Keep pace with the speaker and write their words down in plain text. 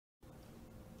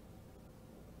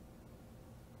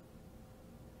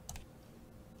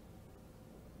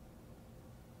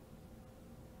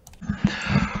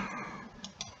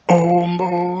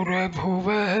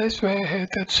भूर्भुवः स्वः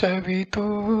तत्सवितुर्वरेण्यं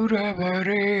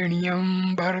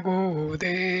भर्गो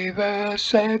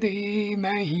देवस्य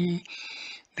धीमहि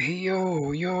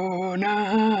धियो यो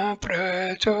नः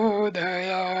प्रचोदयात्।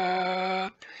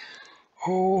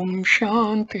 ॐ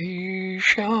शान्ति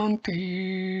शान्ति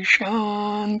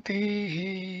शान्तिः।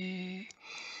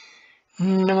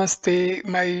 Namaste,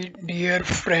 my dear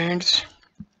friends.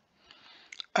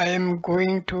 I am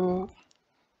going to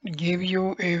give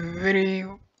you a very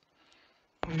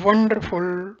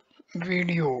wonderful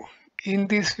video. In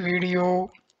this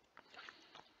video,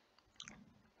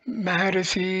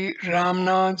 Maharshi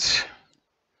Ramana's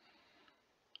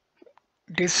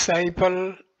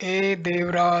disciple A.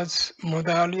 Devraj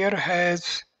Mudaliar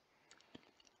has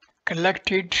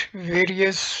collected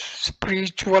various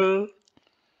spiritual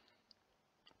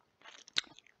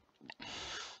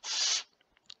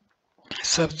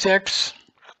subjects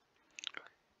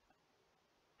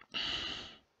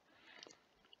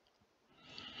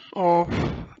of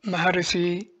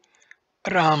Maharshi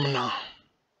Ramana.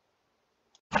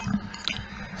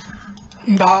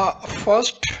 The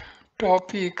first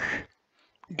topic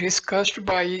discussed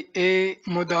by A.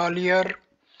 Mudaliar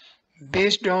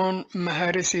based on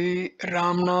Maharshi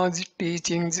Ramana's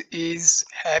teachings is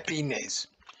happiness.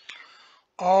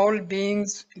 All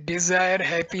beings desire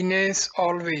happiness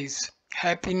always,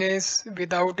 happiness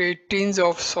without a tinge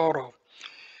of sorrow.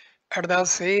 At the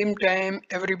same time,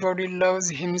 everybody loves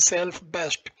himself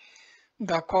best.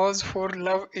 The cause for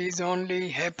love is only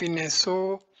happiness,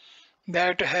 so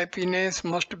that happiness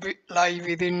must lie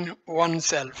within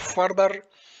oneself. Further,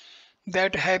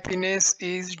 that happiness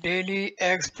is daily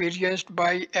experienced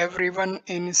by everyone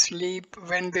in sleep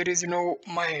when there is no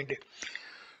mind.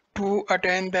 To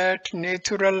attain that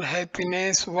natural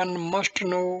happiness, one must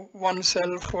know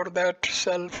oneself. For that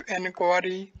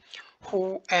self-inquiry,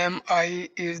 who am I,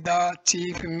 is the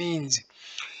chief means.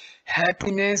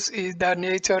 Happiness is the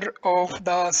nature of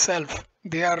the self.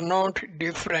 They are not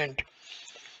different.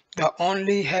 The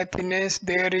only happiness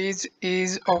there is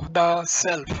of the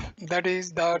self. That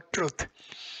is the truth.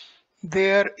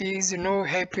 There is no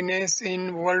happiness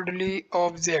in worldly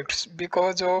objects.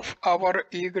 Because of our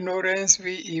ignorance,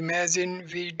 we imagine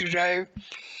we derive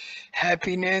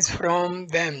happiness from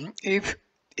them. If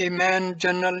a man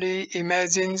generally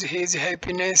imagines his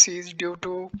happiness is due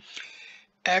to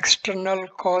external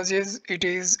causes, it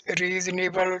is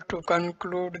reasonable to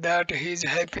conclude that his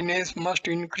happiness must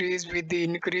increase with the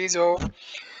increase of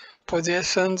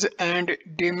possessions and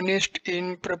diminished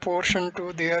in proportion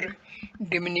to their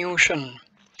diminution.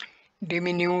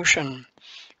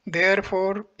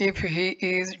 Therefore, if he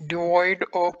is devoid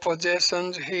of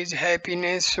possessions, his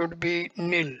happiness should be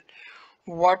nil.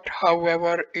 What,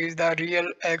 however, is the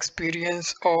real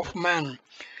experience of man?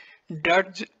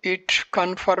 Does it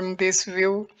confirm this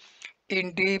view?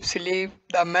 In deep sleep,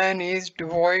 the man is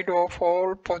devoid of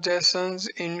all possessions,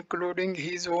 including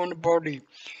his own body.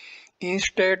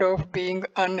 Instead of being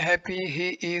unhappy,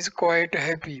 he is quite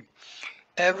happy.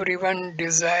 Everyone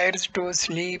desires to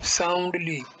sleep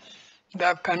soundly.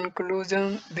 The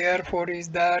conclusion, therefore, is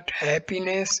that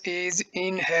happiness is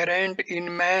inherent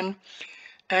in man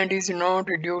and is not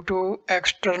due to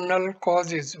external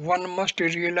causes. One must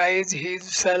realize his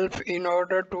self in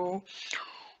order to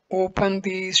open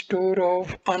the store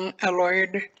of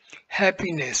unalloyed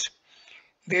happiness.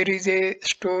 There is a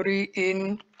story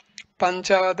in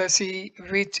Panchadasi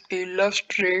which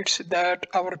illustrates that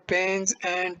our pains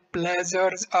and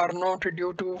pleasures are not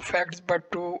due to facts but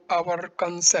to our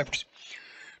concepts.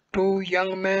 Two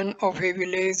young men of a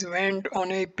village went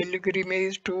on a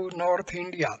pilgrimage to North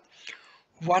India.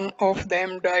 One of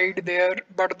them died there,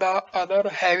 but the other,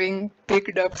 having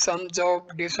picked up some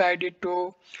job, decided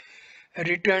to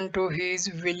return to his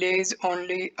village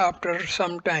only after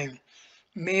some time.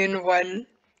 Meanwhile,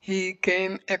 he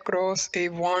came across a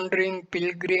wandering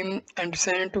pilgrim and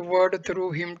sent word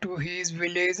through him to his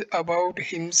village about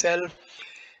himself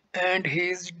and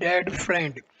his dead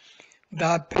friend.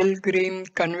 The pilgrim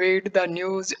conveyed the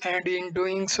news and in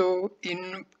doing so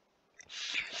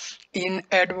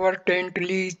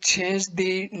inadvertently changed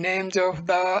the names of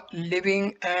the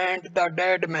living and the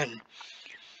dead man.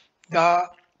 The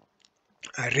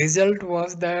result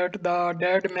was that the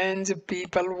dead man's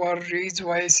people were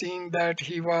rejoicing that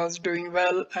he was doing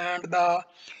well, and the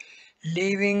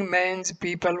living man's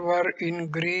people were in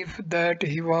grief that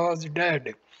he was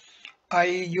dead. I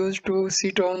used to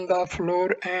sit on the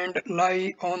floor and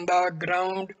lie on the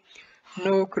ground,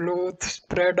 no clothes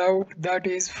spread out, that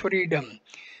is freedom.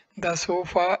 The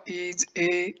sofa is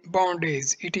a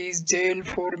bondage. It is jail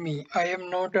for me. I am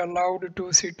not allowed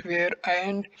to sit where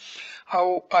and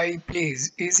how I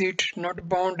please. Is it not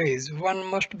bondage? One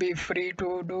must be free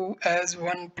to do as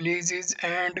one pleases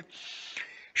and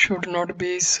should not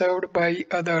be served by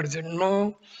others.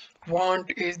 No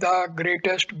want is the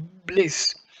greatest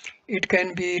bliss. It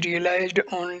can be realized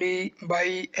only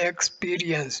by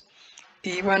experience.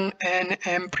 Even an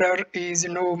emperor is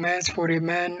no match for a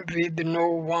man with no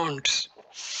wants.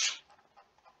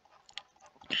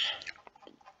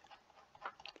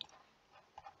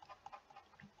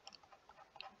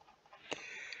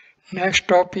 Next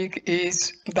topic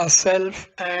is the self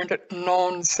and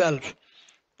non-self,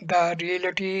 the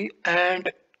reality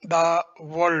and the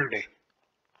world.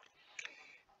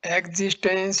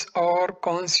 Existence or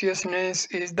consciousness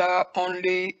is the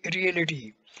only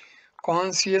reality.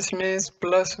 Consciousness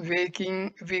plus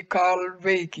waking we call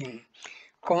waking.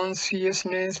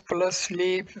 Consciousness plus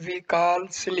sleep we call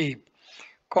sleep.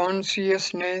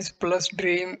 Consciousness plus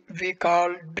dream we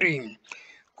call dream.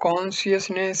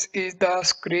 Consciousness is the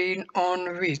screen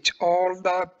on which all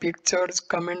the pictures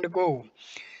come and go.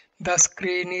 The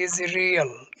screen is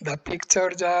real. The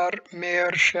pictures are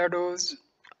mere shadows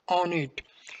on it.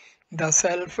 The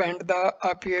self and the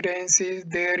appearances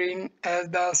therein as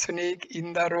the snake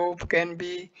in the rope can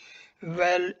be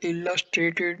well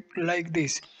illustrated like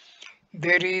this.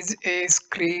 There is a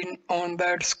screen. On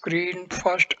that screen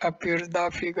first appears the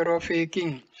figure of a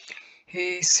king.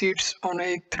 He sits on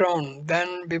a throne.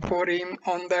 Then before him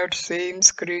on that same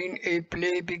screen a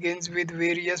play begins with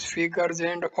various figures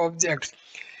and objects.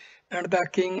 And the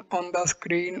king on the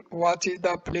screen watches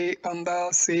the play on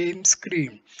the same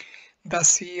screen. The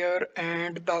seer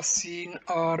and the seen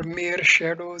are mere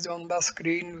shadows on the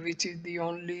screen, which is the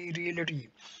only reality.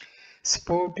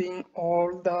 Sporting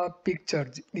all the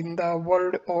pictures in the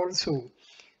world also.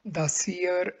 The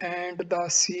seer and the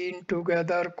seen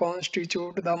together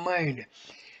constitute the mind,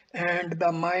 and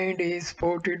the mind is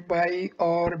supported by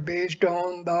or based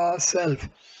on the self.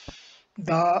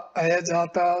 The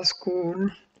Ayajata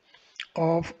school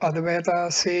of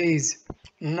Advaita says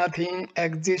nothing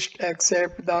exists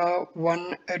except the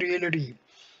one reality.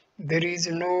 There is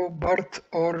no birth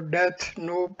or death,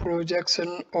 no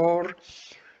projection or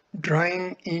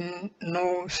drawing in,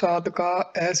 no sadhaka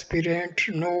aspirant,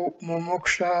 no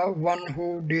moksha, one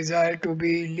who desires to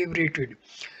be liberated,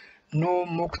 no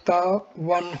mukta,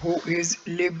 one who is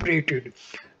liberated,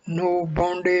 no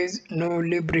bondage, no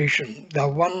liberation. The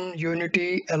one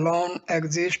unity alone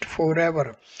exists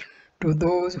forever. To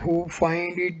those who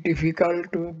find it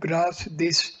difficult to grasp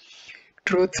this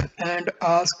truth and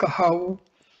ask how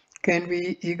can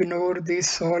we ignore this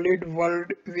solid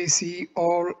world we see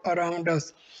all around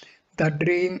us, the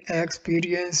dream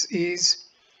experience is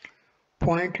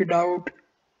pointed out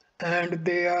and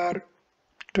they are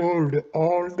told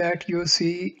all that you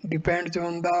see depends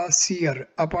on the seer.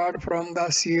 Apart from the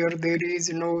seer, there is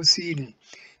no seen.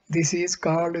 This is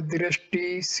called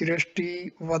drishti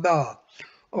srishti vada,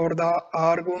 or the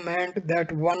argument that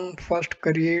one first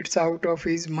creates out of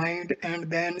his mind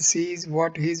and then sees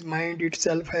what his mind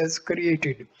itself has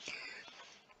created.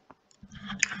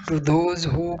 To those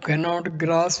who cannot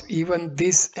grasp even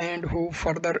this and who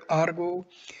further argue,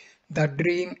 the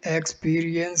dream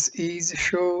experience is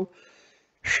so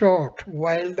short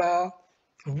while the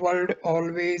world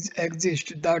always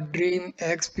exists. The dream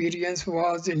experience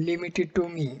was limited to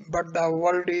me, but the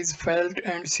world is felt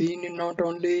and seen not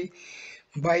only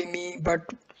by me but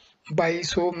by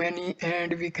so many,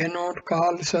 and we cannot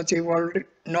call such a world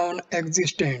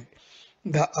non-existent.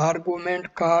 The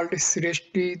argument called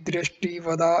Srishti Drishti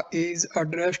Vada is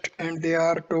addressed and they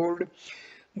are told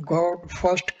God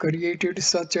first created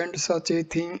such and such a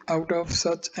thing out of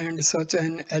such and such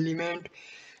an element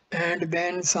and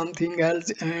then something else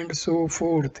and so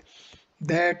forth.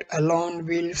 That alone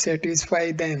will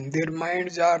satisfy them. Their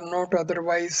minds are not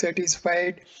otherwise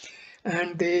satisfied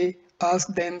and they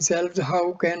ask themselves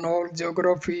how can all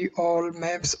geography, all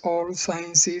maps, all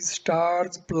sciences,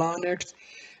 stars, planets,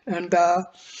 and the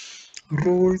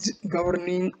rules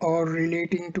governing or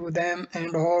relating to them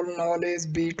and all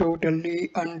knowledge be totally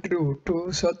untrue.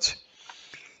 To such,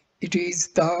 it is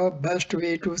the best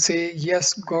way to say,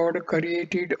 yes, God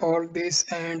created all this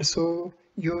and so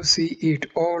you see it.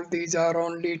 All these are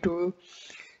only to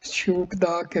suit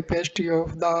the capacity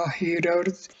of the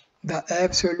hearers. The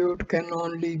absolute can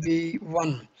only be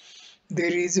one.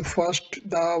 There is first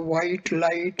the white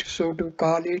light, so to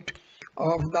call it,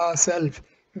 of the self,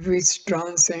 which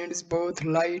transcends both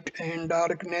light and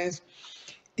darkness.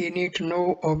 In it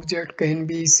no object can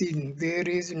be seen. There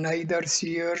is neither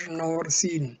seer nor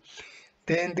seen.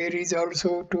 Then there is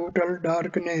also total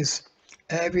darkness,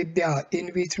 avidya, in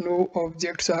which no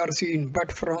objects are seen,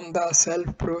 but from the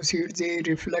self proceeds a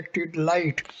reflected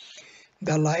light,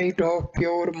 the light of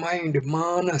pure mind,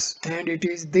 manas, and it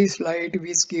is this light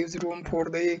which gives room for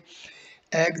the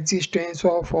existence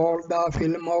of all the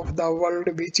film of the world,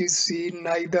 which is seen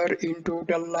neither in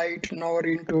total light nor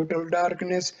in total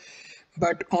darkness,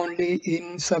 but only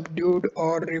in subdued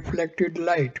or reflected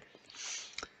light.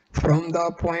 From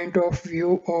the point of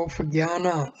view of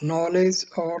jnana, knowledge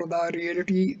or the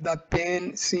reality, the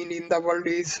pain seen in the world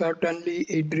is certainly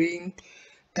a dream,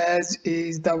 as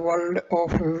is the world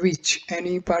of which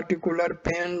any particular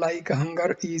pain like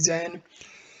hunger is an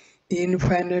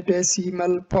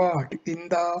infinitesimal part. In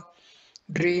the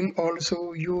dream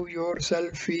also you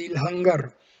yourself feel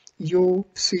hunger. You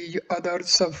see others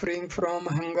suffering from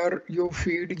hunger. You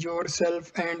feed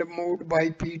yourself and moved by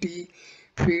pity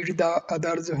feed the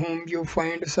others whom you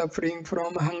find suffering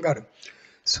from hunger.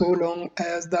 So long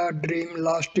as the dream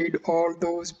lasted, all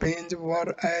those pains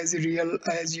were as real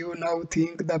as you now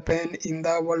think the pain in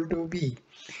the world to be.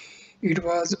 It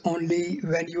was only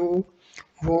when you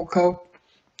woke up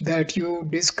that you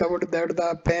discovered that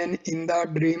the pain in the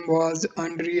dream was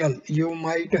unreal. You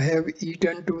might have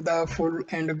eaten to the full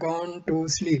and gone to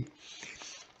sleep.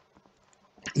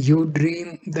 You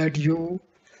dream that you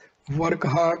work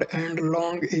hard and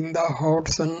long in the hot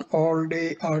sun all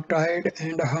day, are tired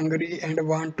and hungry and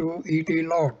want to eat a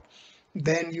lot.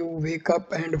 Then you wake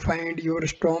up and find your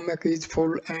stomach is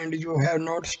full and you have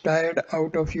not stirred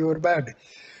out of your bed.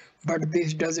 But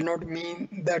this does not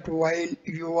mean that while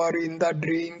you are in the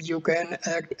dream you can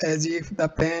act as if the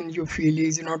pain you feel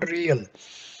is not real.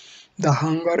 The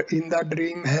hunger in the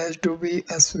dream has to be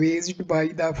assuaged by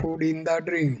the food in the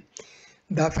dream.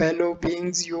 The fellow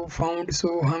beings you found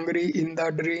so hungry in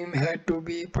the dream had to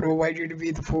be provided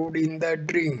with food in the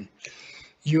dream.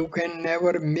 You can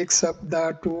never mix up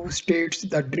the two states,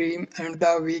 the dream and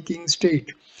the waking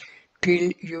state, till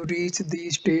you reach the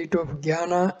state of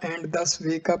jnana and thus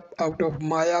wake up out of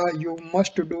maya. You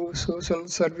must do social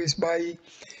service by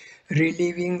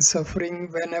relieving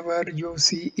suffering whenever you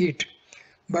see it.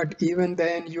 But even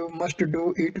then you must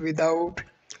do it without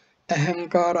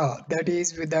ahankara, that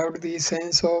is, without the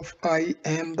sense of I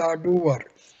am the doer,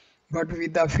 but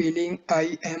with the feeling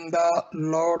I am the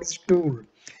Lord's tool.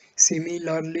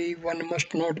 Similarly, one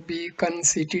must not be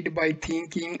conceited by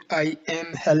thinking I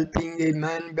am helping a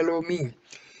man below me.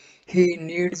 He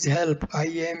needs help. I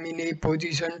am in a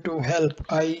position to help.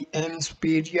 I am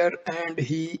superior and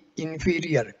he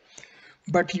inferior.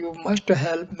 But you must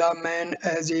help the man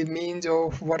as a means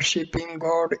of worshipping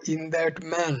God in that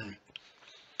man.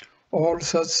 All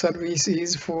such service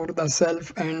is for the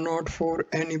self and not for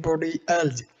anybody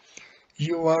else.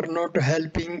 You are not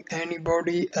helping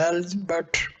anybody else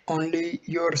but only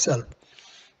yourself.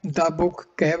 The book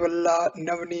Kevala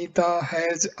Navnita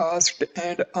has asked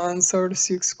and answered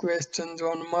 6 questions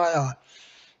on Maya.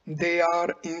 They are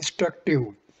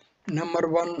instructive. Number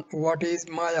 1. What is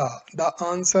Maya? The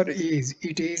answer is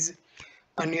it is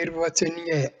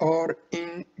anirvachaniya or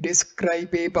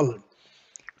indescribable.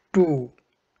 2.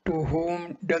 To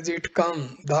whom does it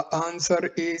come? The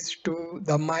answer is to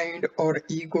the mind or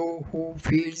ego who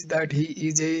feels that he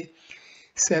is a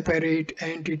separate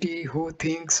entity who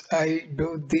thinks I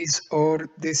do this or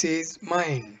this is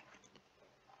mine.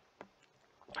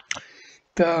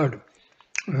 Third,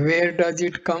 where does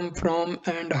it come from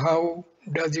and how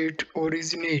does it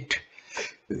originate?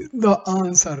 The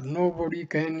answer nobody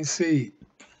can say.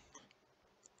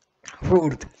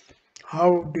 Fourth,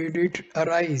 how did it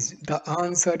arise? The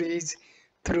answer is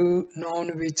through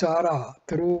non-vichara,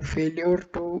 through failure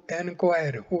to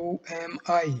inquire who am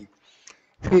I.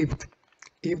 Fifth,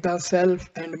 if the self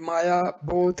and Maya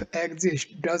both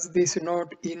exist, does this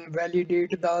not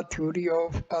invalidate the theory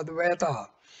of Advaita?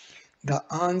 The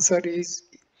answer is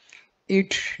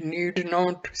it need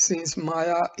not, since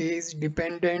Maya is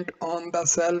dependent on the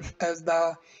self as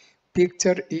the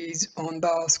picture is on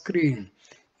the screen.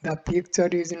 The picture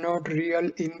is not real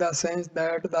in the sense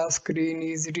that the screen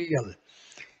is real.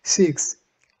 6.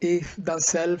 If the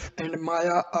self and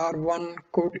Maya are one,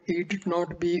 could it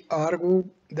not be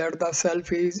argued that the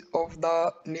self is of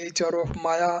the nature of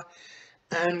Maya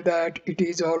and that it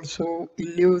is also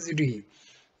illusory?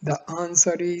 The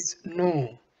answer is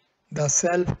no. The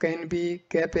self can be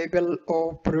capable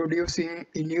of producing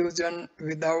illusion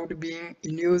without being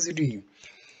illusory.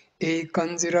 A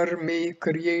conjurer may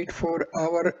create for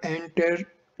our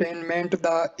entertainment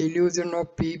the illusion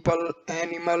of people,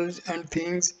 animals, and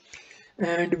things,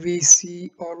 and we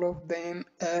see all of them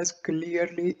as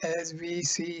clearly as we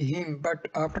see him. But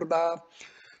after the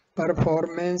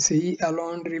performance he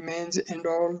alone remains, and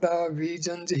all the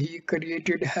visions he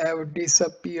created have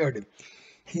disappeared.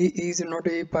 He is not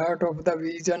a part of the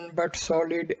vision but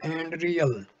solid and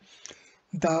real.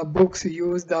 The books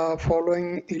use the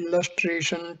following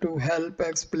illustration to help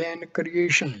explain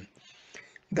creation.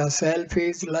 The self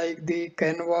is like the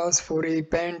canvas for a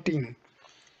painting.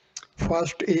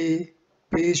 First, a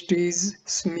paste is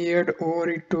smeared over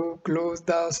it to close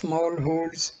the small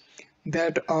holes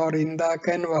that are in the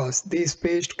canvas. This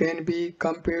paste can be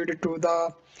compared to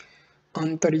the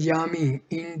Antaryami,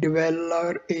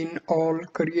 indweller in all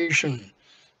creation.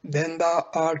 Then the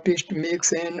artist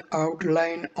makes an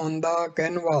outline on the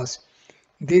canvas.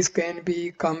 This can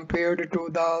be compared to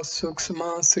the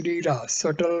Sukshma Srira,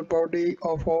 subtle body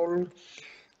of all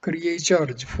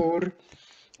creatures. For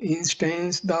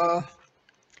instance, the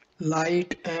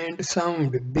light and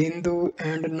sound, Bindu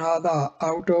and Nada,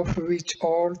 out of which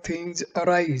all things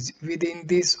arise. Within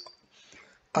this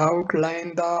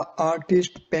outline, the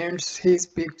artist paints his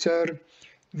picture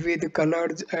with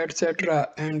colors, etc.,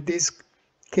 and this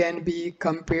can be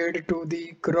compared to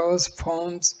the gross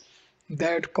forms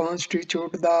that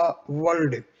constitute the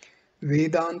world.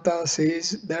 Vedanta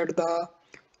says that the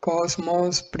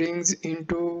cosmos springs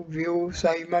into view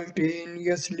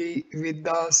simultaneously with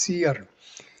the seer.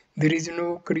 There is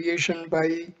no creation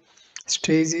by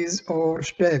stages or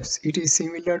steps. It is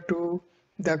similar to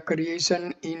the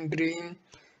creation in dream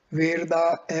where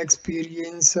the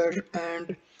experiencer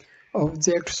and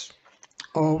objects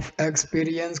of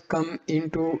experience come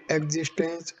into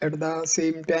existence at the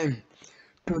same time.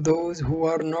 To those who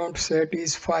are not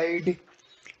satisfied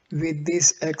with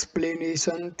this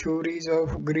explanation, theories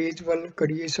of gradual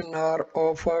creation are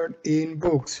offered in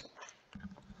books.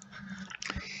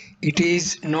 It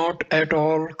is not at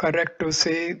all correct to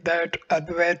say that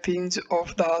Advaitins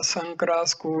of the Sankara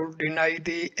school deny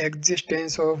the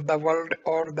existence of the world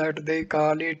or that they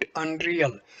call it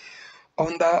unreal.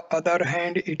 On the other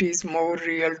hand, it is more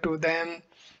real to them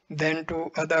than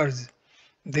to others.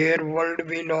 Their world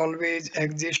will always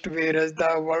exist, whereas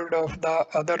the world of the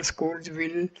other schools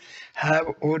will have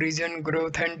origin,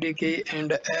 growth, and decay,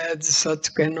 and as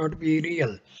such cannot be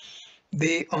real.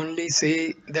 They only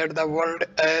say that the world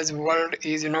as world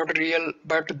is not real,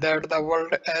 but that the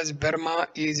world as Brahma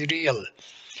is real.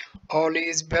 All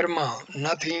is Brahma,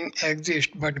 nothing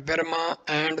exists but Brahma,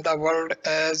 and the world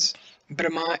as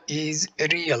Brahma is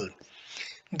real.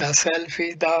 The self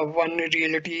is the one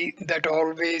reality that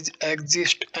always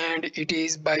exists, and it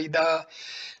is by the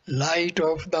light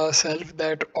of the self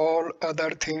that all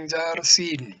other things are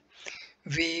seen.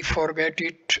 We forget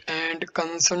it and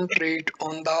concentrate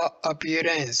on the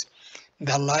appearance.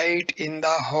 The light in the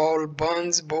hall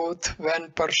burns both when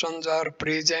persons are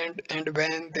present and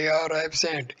when they are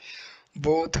absent,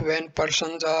 both when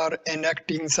persons are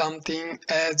enacting something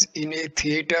as in a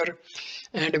theater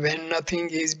and when nothing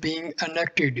is being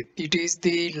enacted. It is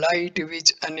the light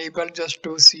which enables us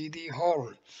to see the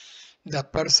hall, the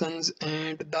persons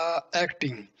and the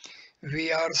acting.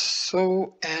 We are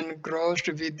so engrossed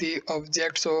with the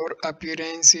objects or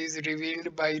appearances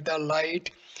revealed by the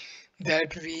light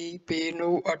that we pay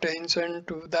no attention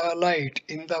to the light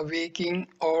in the waking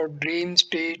or dream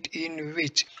state in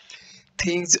which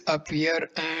things appear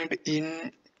and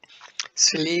in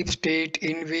sleep state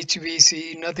in which we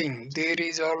see nothing. There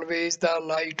is always the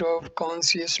light of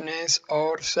consciousness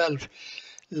or self,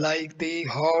 like the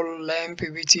hall lamp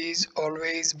which is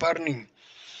always burning.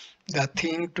 The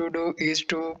thing to do is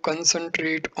to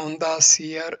concentrate on the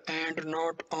seer and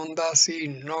not on the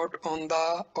seen, not on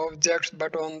the objects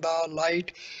but on the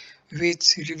light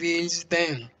which reveals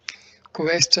them.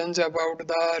 Questions about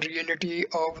the reality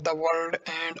of the world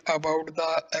and about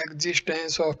the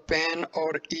existence of pain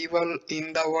or evil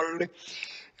in the world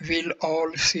will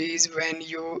all cease when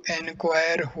you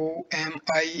inquire who am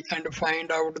I and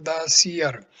find out the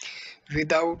seer.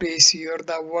 Without a seer,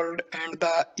 the world and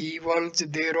the evils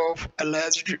thereof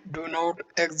alleged do not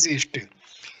exist.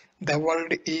 The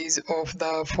world is of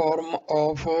the form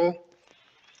of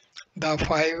the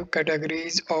five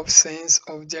categories of sense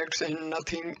objects and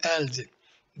nothing else.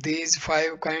 These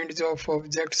five kinds of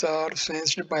objects are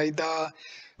sensed by the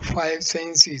five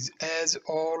senses, as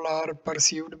all are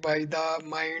perceived by the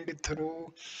mind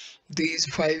through these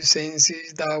five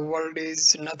senses. The world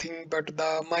is nothing but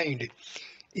the mind.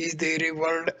 Is there a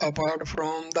world apart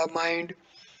from the mind?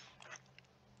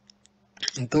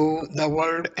 Though the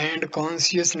world and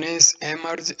consciousness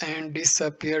emerge and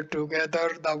disappear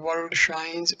together, the world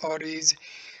shines or is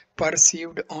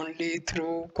perceived only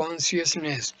through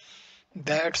consciousness.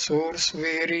 That source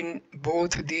wherein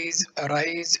both these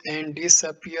arise and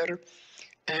disappear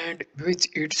and which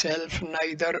itself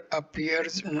neither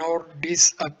appears nor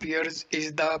disappears,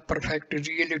 is the perfect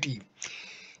reality.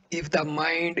 If the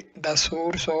mind, the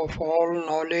source of all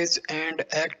knowledge and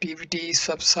activity,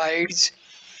 subsides,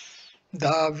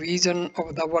 the vision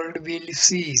of the world will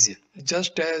cease,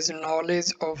 just as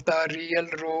knowledge of the real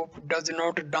rope does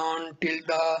not dawn till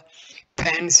the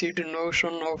fancied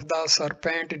notion of the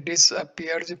serpent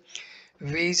disappears.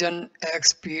 Vision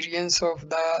experience of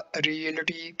the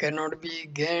reality cannot be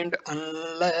gained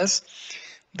unless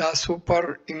the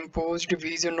superimposed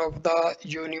vision of the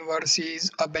universe is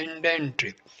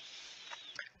abandoned.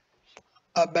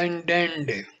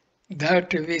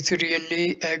 That which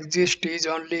really exists is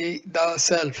only the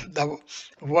self, the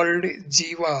world,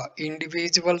 Jiva,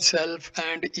 individual self,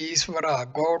 and Isvara,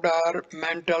 God, are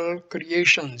mental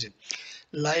creations,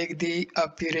 like the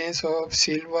appearance of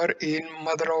silver in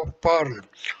mother of pearl.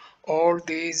 All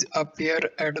these appear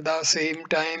at the same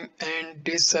time and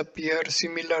disappear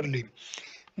similarly.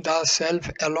 The self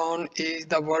alone is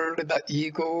the world, the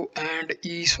ego, and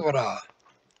Isvara.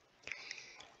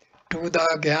 To the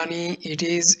Jnani, it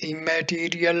is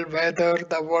immaterial whether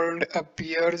the world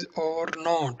appears or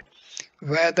not.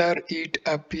 Whether it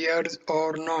appears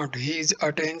or not, his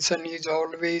attention is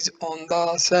always on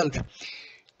the self.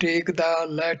 Take the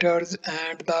letters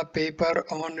and the paper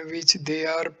on which they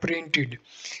are printed.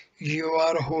 You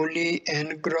are wholly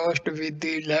engrossed with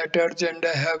the letters and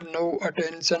have no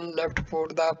attention left for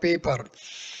the paper.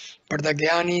 But the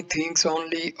Jnani thinks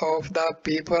only of the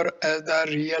paper as the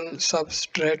real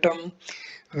substratum,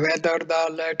 whether the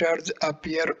letters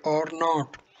appear or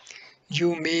not.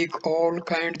 You make all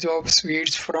kinds of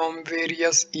sweets from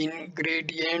various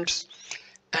ingredients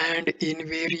and in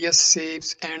various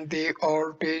shapes, and they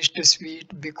all taste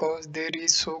sweet because there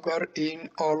is sugar in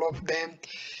all of them,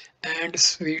 and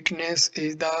sweetness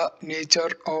is the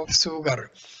nature of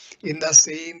sugar. In the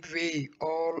same way,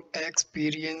 all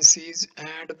experiences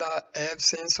and the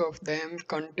absence of them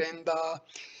contain the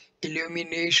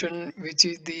illumination which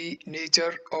is the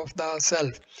nature of the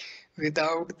self.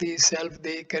 Without the self,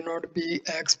 they cannot be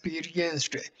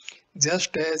experienced.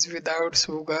 Just as without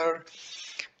sugar,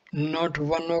 not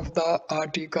one of the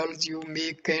articles you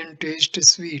make can taste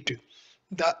sweet.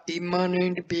 The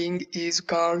immanent being is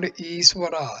called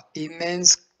Isvara.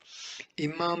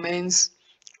 Immanence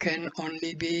can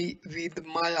only be with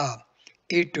Maya.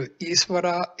 It,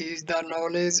 Isvara, is the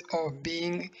knowledge of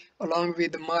being along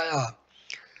with Maya.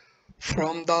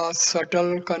 From the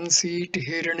subtle conceit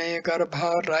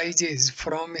Hiranyagarbha rises.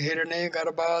 From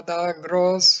Hiranyagarbha the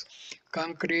gross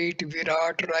concrete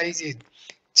Virat rises.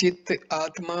 Chit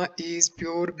Atma is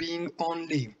pure being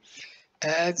only.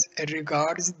 As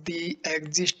regards the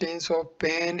existence of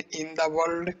pain in the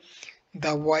world,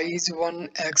 the wise one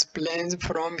explains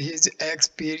from his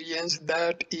experience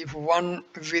that if one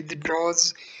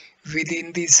withdraws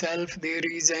within the self, there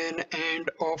is an end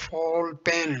of all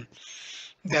pain.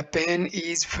 The pain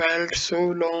is felt so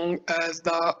long as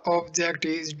the object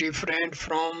is different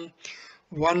from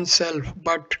oneself,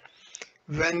 but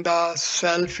when the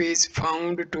self is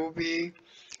found to be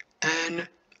an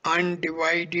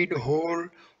undivided whole,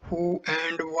 who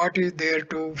and what is there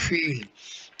to feel?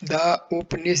 The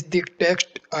Upanishadic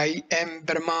text I am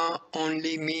Brahma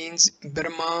only means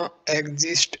Brahma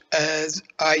exists as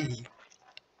I.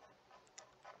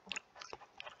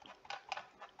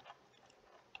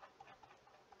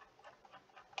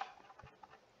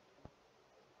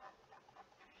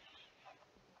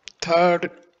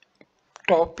 Third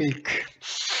topic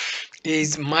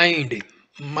is mind.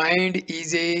 Mind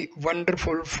is a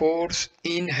wonderful force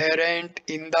inherent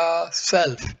in the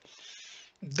self.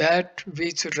 That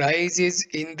which rises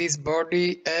in this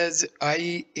body as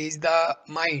I is the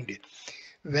mind.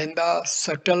 When the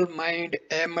subtle mind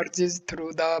emerges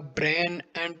through the brain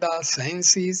and the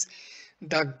senses,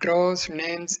 the gross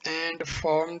names and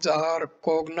forms are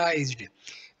cognized.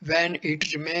 When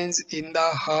it remains in the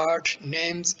heart,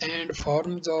 names and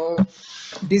forms of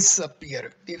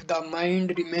disappear. If the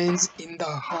mind remains in the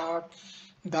heart,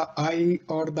 the I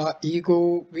or the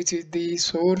ego, which is the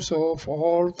source of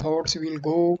all thoughts, will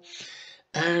go,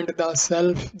 and the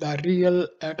self, the real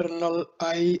eternal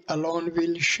I alone,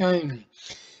 will shine.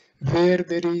 Where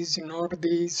there is not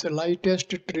the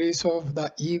slightest trace of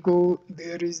the ego,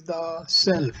 there is the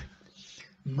self.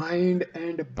 Mind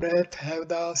and breath have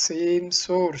the same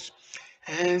source.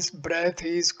 Hence, breath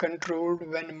is controlled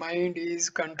when mind is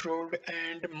controlled,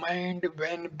 and mind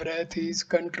when breath is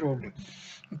controlled.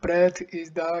 Breath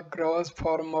is the gross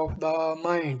form of the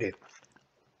mind.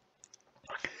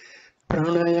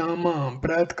 Pranayama,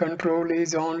 breath control,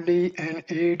 is only an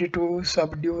aid to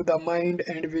subdue the mind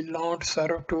and will not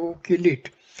serve to kill it.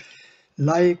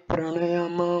 like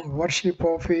pranayama, worship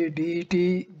of a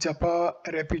deity, japa,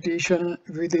 repetition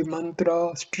with a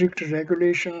mantra, strict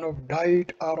regulation of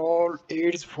diet are all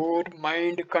aids for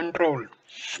mind control.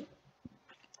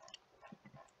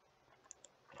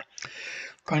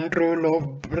 Control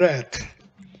of breath.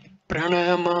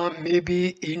 Pranayama may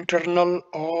be internal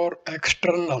or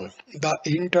external. The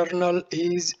internal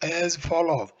is as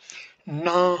follows.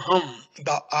 Naham,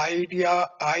 the idea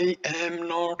I am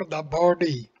not the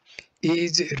body,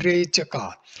 is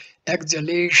Rechaka.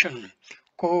 Exhalation.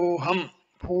 Koham,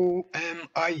 who am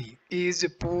I, is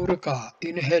Puraka.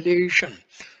 Inhalation.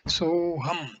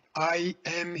 Soham, I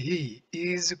am he,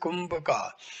 is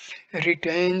Kumbhaka.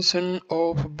 Retention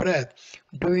of breath.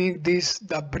 Doing this,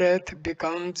 the breath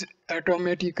becomes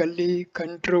automatically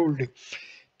controlled.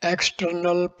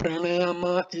 External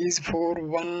pranayama is for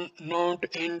one not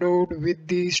endowed with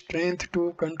the strength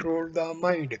to control the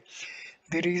mind.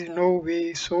 There is no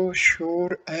way so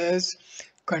sure as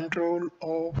control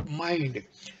of mind.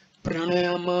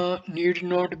 Pranayama need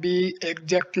not be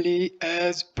exactly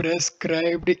as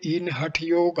prescribed in Hatha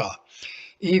Yoga.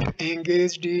 If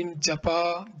engaged in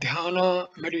japa, dhyana,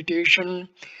 meditation,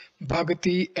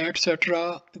 bhakti,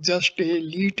 etc., just a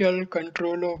little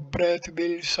control of breath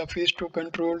will suffice to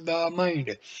control the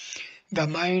mind. The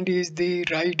mind is the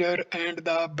rider and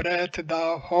the breath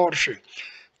the horse.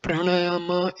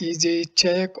 Pranayama is a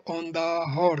check on the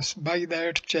horse. By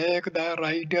that check, the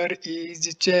rider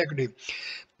is checked.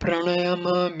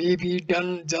 Pranayama may be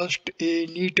done just a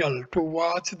little. To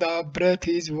watch the breath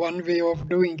is one way of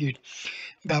doing it.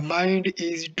 The mind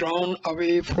is drawn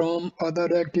away from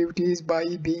other activities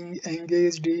by being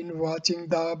engaged in watching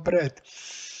the breath.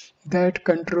 That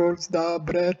controls the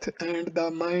breath, and the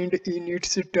mind in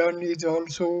its turn is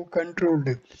also controlled.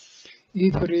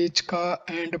 If Rechka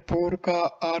and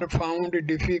Porka are found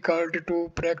difficult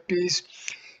to practice,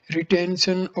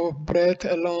 retention of breath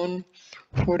alone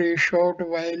for a short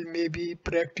while may be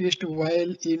practiced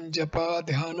while in japa,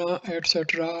 dhyana,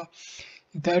 etc.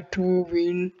 That too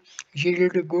will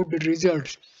yield good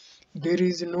results. There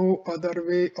is no other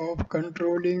way of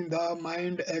controlling the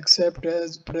mind except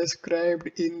as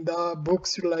prescribed in the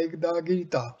books like the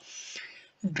Gita.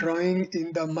 Drawing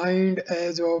in the mind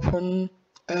as often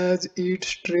as it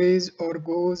strays or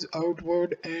goes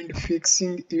outward and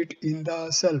fixing it in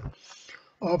the self.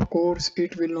 Of course,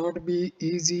 it will not be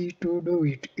easy to do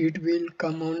it. It will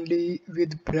come only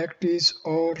with practice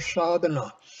or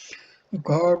sadhana.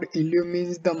 God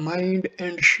illumines the mind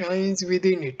and shines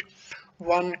within it.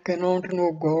 One cannot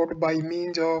know God by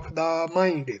means of the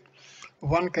mind.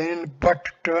 One can but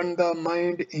turn the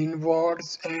mind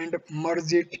inwards and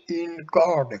merge it in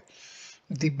God.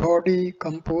 The body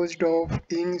composed of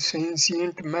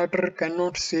insentient matter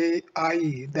cannot say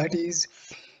I, that is,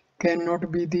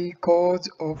 cannot be the cause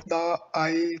of the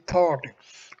I thought.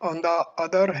 On the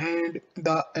other hand,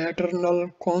 the eternal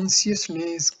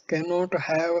consciousness cannot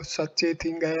have such a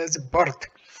thing as birth.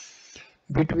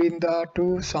 Between the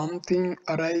two, something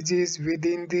arises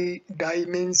within the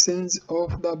dimensions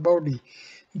of the body.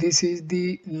 This is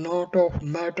the knot of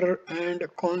matter and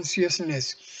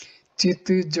consciousness, Chit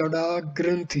Jada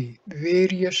Granthi,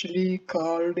 variously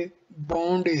called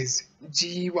bondage,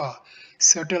 Jiva,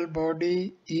 subtle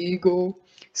body, ego,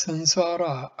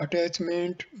 Sansara,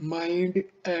 attachment, mind,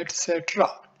 etc.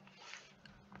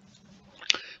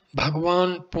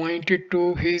 Bhagwan pointed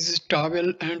to his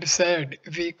towel and said,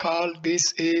 "We call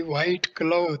this a white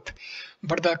cloth,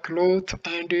 but the cloth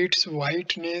and its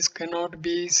whiteness cannot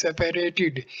be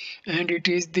separated, and it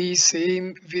is the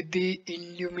same with the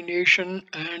illumination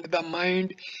and the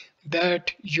mind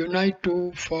that unite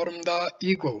to form the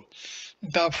ego."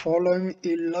 The following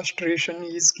illustration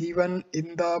is given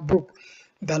in the book.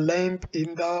 The lamp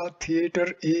in the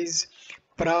theater is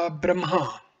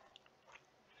Pra-Brahma,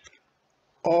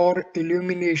 or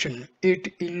illumination.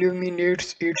 It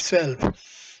illuminates itself.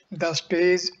 The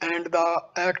stage and the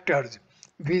actors.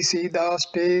 We see the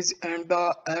stage and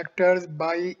the actors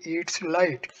by its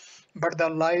light, but the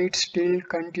light still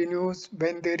continues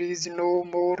when there is no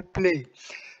more play.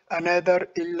 Another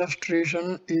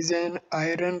illustration is an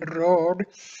iron rod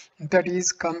that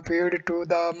is compared to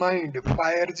the mind.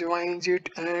 Fire joins it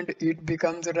and it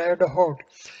becomes red hot.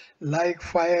 Like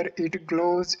fire, it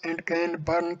glows and can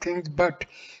burn things, but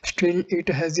still it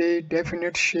has a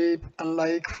definite shape,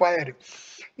 unlike fire.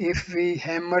 If we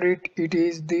hammer it, it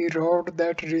is the rod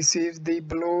that receives the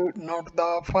blow, not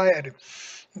the fire.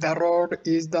 The rod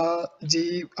is the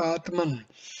Jeev Atman,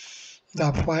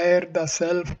 the fire, the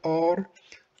self, or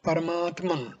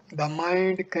Paramatman. The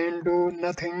mind can do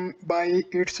nothing by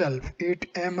itself. It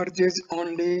emerges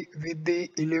only with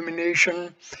the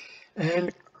illumination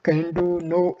and can do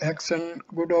no action,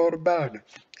 good or bad,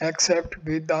 except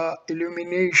with the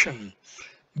illumination.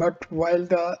 But while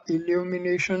the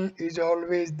illumination is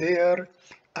always there,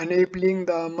 enabling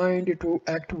the mind to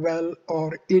act well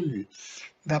or ill,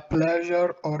 the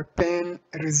pleasure or pain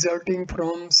resulting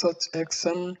from such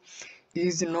action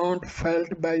is not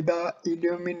felt by the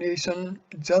illumination,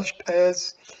 just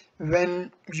as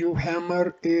when you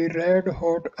hammer a red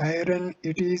hot iron,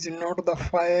 it is not the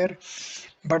fire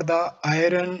but the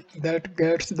iron that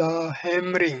gets the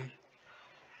hammering.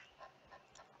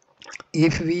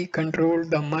 If we control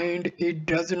the mind, it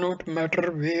does not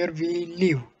matter where we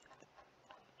live.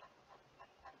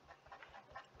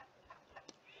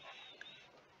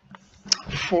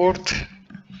 Fourth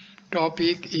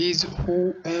topic is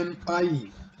who am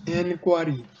I?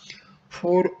 Enquiry.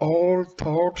 For all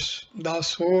thoughts, the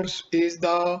source is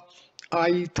the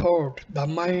I thought. The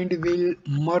mind will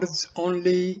merge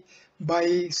only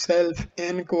by self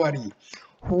enquiry.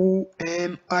 Who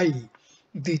am I?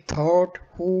 The thought,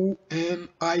 who am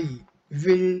I,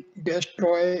 will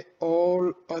destroy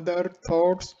all other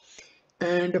thoughts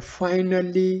and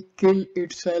finally kill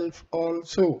itself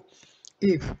also.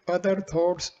 If other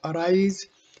thoughts arise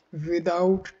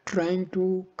without trying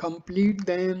to complete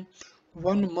them,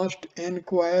 one must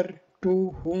inquire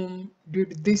to whom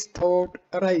did this thought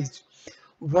arise?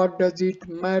 What does it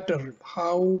matter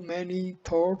how many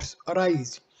thoughts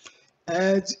arise?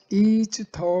 As each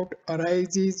thought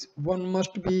arises, one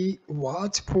must be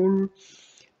watchful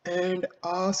and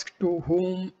ask to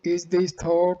whom is this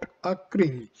thought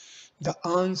occurring. The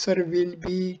answer will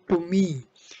be to me.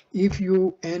 If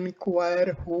you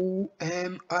inquire who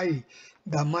am I,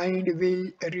 the mind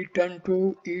will return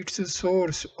to its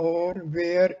source or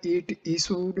where it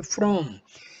issued from.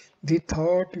 The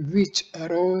thought which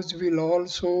arose will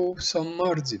also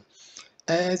submerge.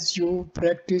 As you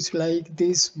practice like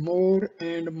this more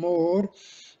and more,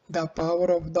 the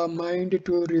power of the mind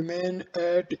to remain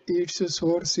at its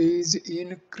source is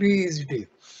increased.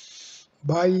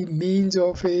 By means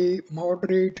of a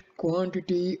moderate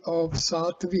quantity of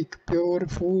sattvic pure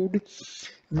food,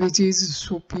 which is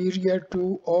superior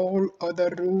to all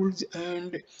other rules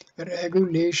and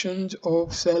regulations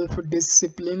of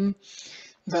self-discipline,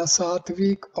 the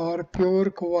sattvic or pure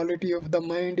quality of the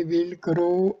mind will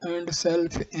grow and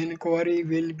self-inquiry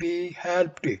will be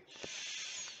helped.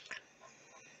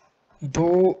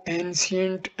 Though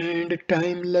ancient and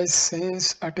timeless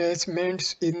sense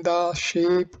attachments in the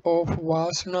shape of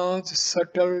vasanas,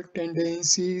 subtle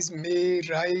tendencies may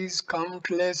rise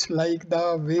countless like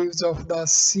the waves of the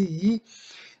sea.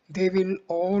 They will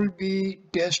all be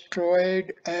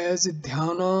destroyed as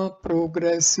dhyana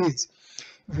progresses,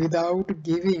 without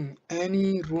giving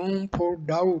any room for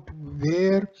doubt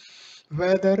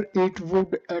whether it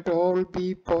would at all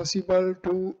be possible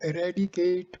to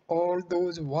eradicate all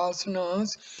those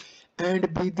vasanas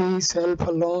and be the self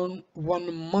alone.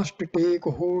 One must take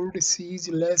hold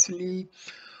ceaselessly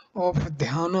of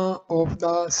dhyana of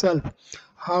the self,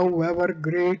 however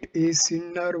great a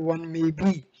sinner one may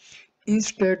be.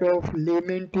 Instead of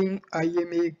lamenting, I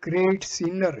am a great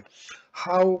sinner,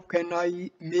 how can I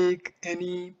make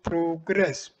any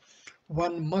progress?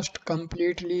 One must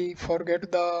completely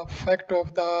forget the fact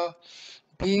of the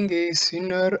being a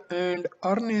sinner and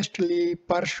earnestly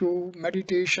pursue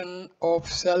meditation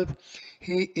of self.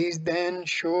 He is then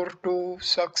sure to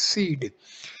succeed.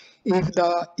 If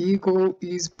the ego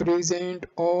is present,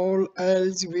 all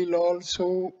else will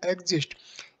also exist.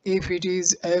 If it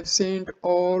is absent,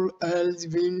 all else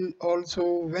will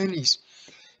also vanish.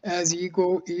 As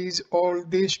ego is all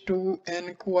this, to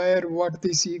inquire what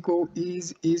this ego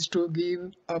is to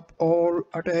give up all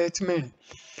attachment.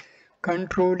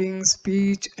 Controlling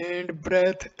speech and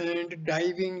breath and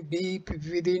diving deep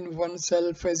within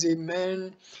oneself as a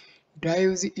man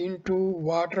dives into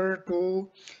water to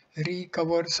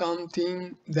recover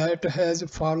something that has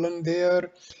fallen there,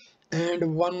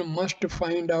 and one must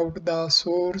find out the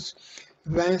source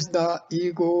whence the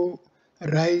ego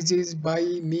rises by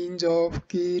means of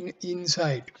keen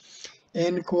insight.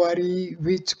 Enquiry,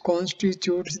 which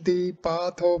constitutes the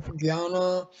path of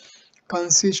jnana,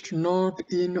 consists not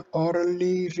in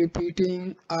orally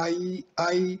repeating I,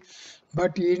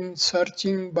 but in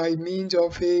searching by means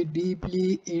of a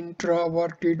deeply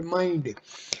introverted mind,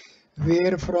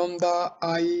 where from the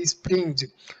I springs.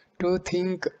 To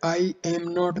think I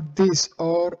am not this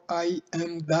or I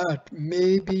am that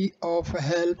may be of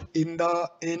help in the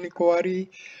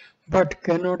inquiry, but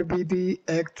cannot be the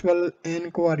actual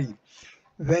inquiry.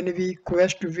 When we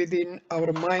quest within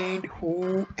our mind,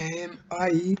 who am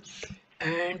I,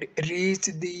 and reach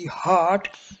the heart,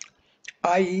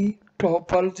 I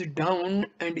topples down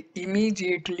and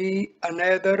immediately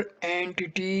another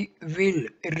entity will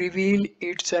reveal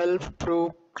itself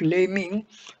proclaiming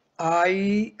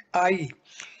I.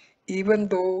 Even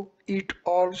though it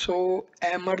also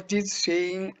emerges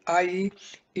saying I,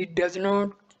 it does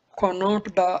not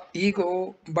connote the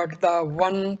ego but the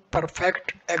one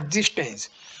perfect existence.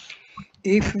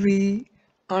 If we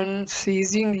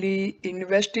unceasingly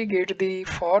investigate the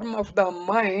form of the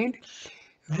mind,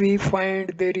 we find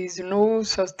there is no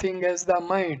such thing as the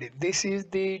mind. This is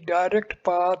the direct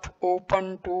path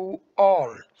open to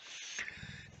all.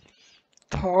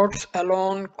 Thoughts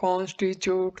alone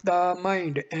constitute the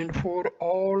mind, and for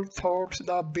all thoughts,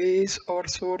 the base or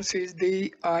source is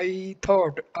the I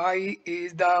thought. I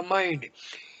is the mind.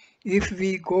 If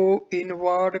we go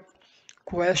inward,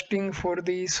 questing for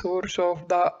the source of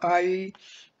the I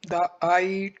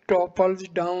topples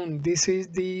down. This is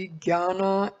the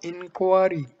jnana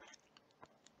inquiry,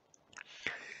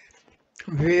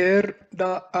 where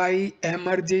the I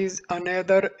emerges,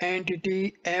 another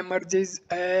entity emerges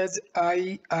as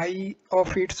I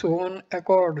of its own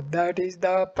accord. That is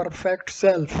the perfect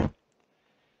self.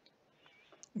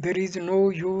 There is no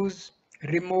use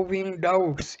removing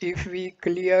doubts. If we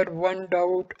clear one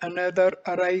doubt, another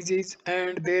arises,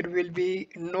 and there will be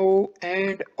no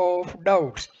end of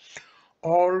doubts.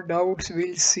 All doubts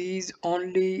will cease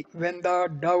only when the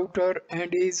doubter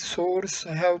and his source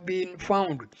have been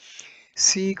found.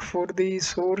 Seek for the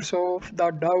source of the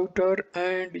doubter,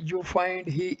 and you find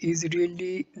he is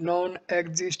really non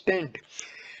existent.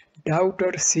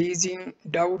 Doubter ceasing,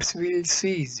 doubts will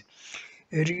cease.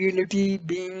 Reality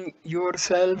being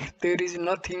yourself, there is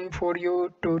nothing for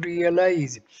you to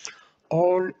realize.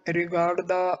 All regard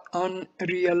the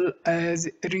unreal as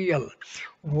real.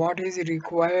 What is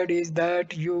required is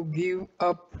that you give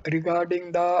up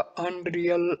regarding the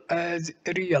unreal as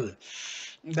real.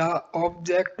 The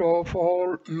object of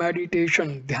all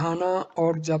meditation, dhyana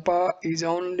or japa, is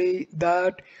only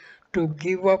that to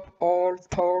give up all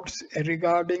thoughts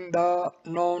regarding the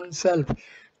non-self,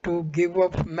 to give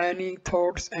up many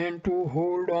thoughts and to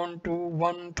hold on to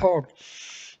one thought.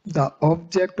 The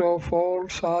object of all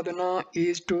sadhana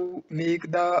is to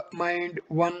make the mind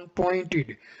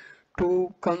one-pointed,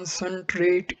 to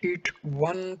concentrate it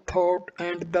one thought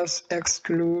and thus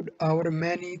exclude our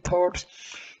many thoughts.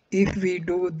 If we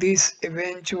do this,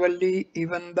 eventually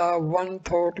even the one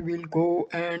thought will go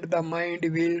and the mind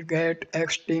will get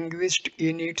extinguished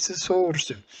in its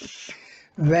source.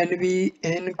 When we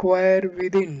inquire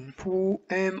within, who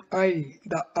am I?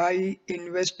 The I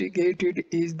investigated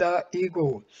is the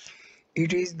ego.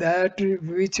 It is that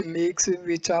which makes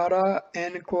vichara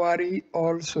inquiry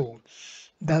also.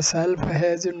 The self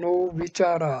has no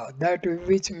vichara. That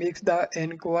which makes the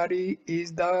inquiry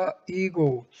is the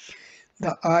ego.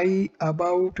 The I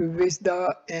about which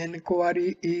the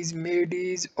inquiry is made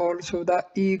is also the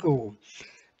ego.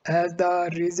 As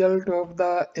the result of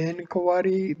the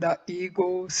inquiry, the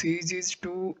ego ceases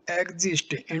to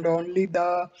exist and only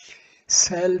the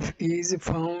self is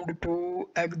found to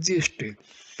exist.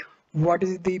 What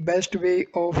is the best way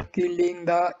of killing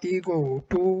the ego?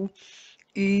 To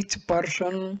each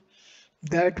person,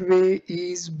 that way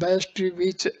is best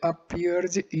which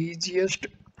appears easiest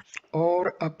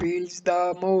or appeals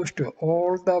the most.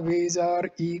 All the ways are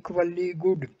equally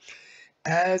good,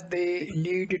 as they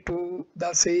lead to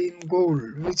the same goal,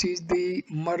 which is the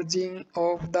merging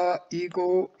of the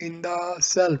ego in the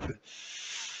self.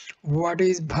 What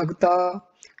is bhakta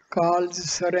calls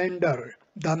surrender.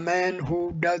 The man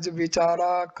who does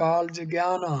vichara calls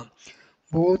jnana.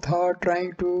 Both are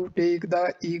trying to take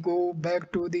the ego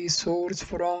back to the source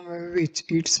from which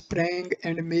it sprang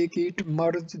and make it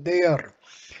merge there.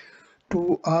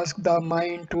 To ask the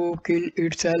mind to kill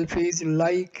itself is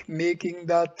like making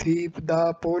the thief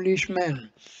the policeman.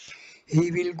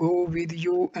 He will go with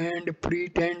you and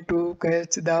pretend to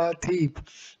catch the thief,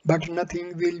 but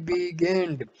nothing will be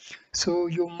gained. So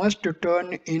you must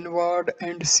turn inward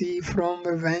and see from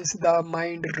whence the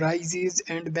mind rises,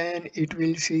 and then it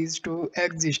will cease to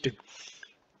exist.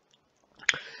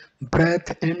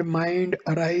 Breath and mind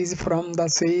arise from the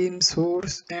same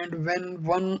source, and when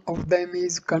one of them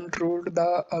is controlled,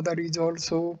 the other is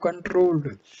also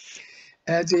controlled.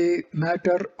 As a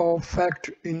matter of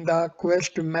fact, in the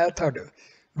quest method,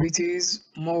 which is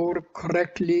more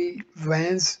correctly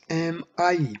whence am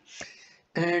I,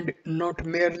 and not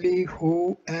merely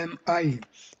who am I,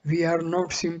 we are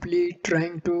not simply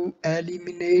trying to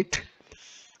eliminate,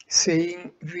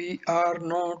 saying we are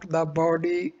not the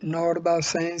body nor the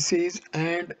senses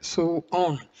and so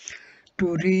on.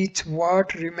 to reach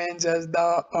what remains as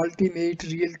the ultimate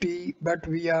reality, but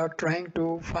we are trying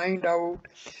to find out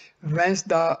whence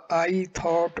the I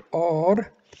thought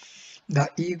or the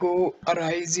ego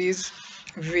arises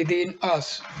within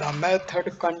us. The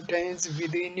method contains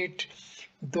within it,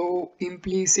 though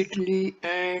implicitly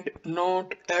and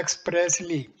not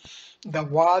expressly, the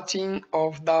watching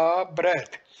of the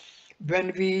breath.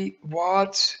 When we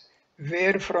watch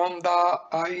where from the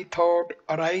I thought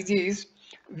arises,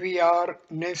 we are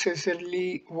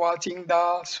necessarily watching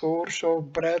the source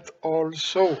of breath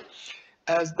also,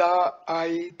 as the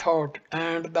I thought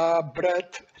and the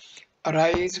breath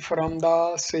arise from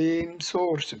the same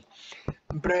source.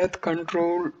 Breath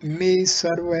control may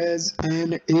serve as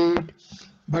an aid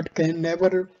but can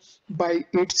never by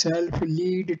itself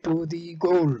lead to the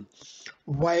goal.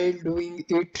 While doing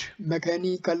it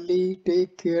mechanically,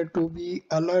 take care to be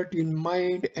alert in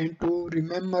mind and to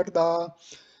remember the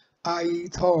I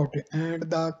thought and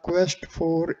the quest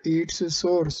for its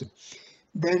source.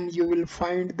 Then you will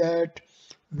find that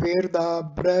where the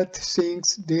breath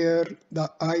sinks, there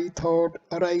the I thought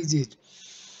arises.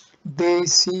 They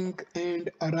sink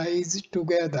and arise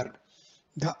together.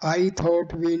 The I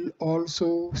thought will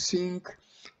also sink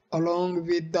along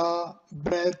with the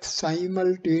breath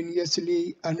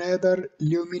simultaneously. Another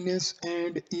luminous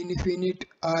and infinite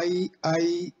I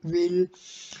will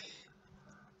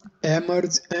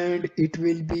emerge, and it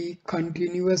will be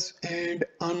continuous and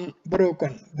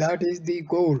unbroken. That is the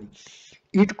goal.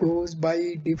 It goes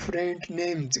by different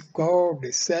names: God,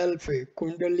 Self,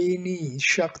 Kundalini,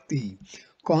 Shakti,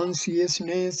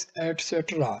 consciousness,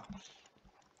 etc.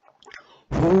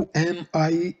 Who am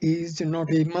I is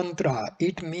not a mantra.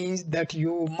 It means that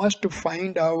you must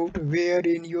find out where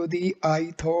in you the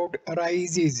I thought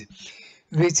arises,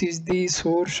 which is the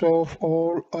source of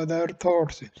all other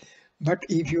thoughts. But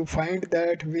if you find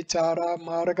that Vichara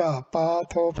Marga,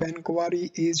 path of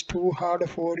inquiry, is too hard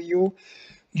for you,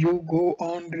 you go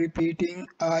on repeating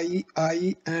I,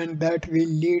 and that will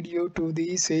lead you to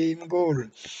the same goal.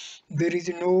 There is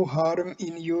no harm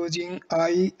in using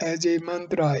I as a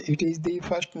mantra. It is the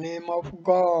first name of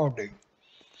God.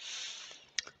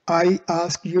 I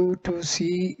ask you to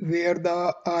see where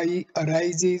the I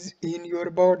arises in your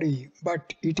body,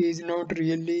 but it is not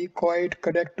really quite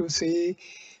correct to say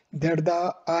that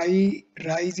the I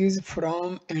rises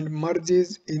from and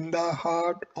merges in the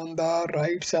heart on the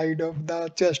right side of the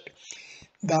chest.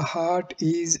 The heart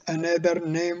is another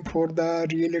name for the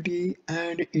reality,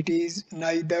 and it is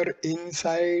neither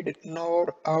inside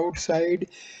nor outside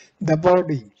the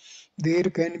body. There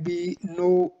can be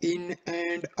no in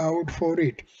and out for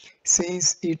it.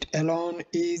 Since it alone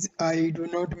is, I do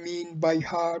not mean by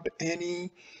heart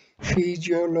any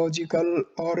physiological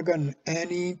organ,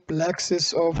 any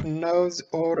plexus of nerves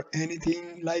or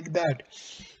anything like that.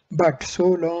 But so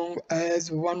long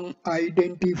as one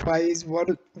identifies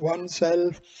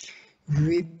oneself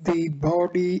with the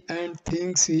body and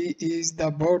thinks he is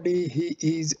the body, he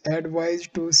is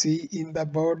advised to see in the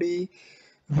body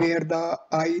where the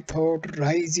I thought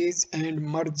rises and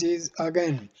merges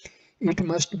again. It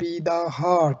must be the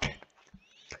heart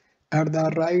at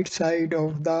the right side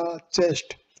of the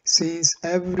chest, since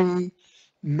every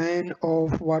man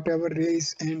of whatever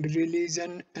race and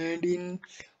religion and in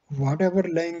whatever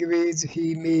language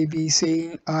he may be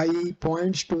saying I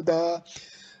points to the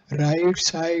right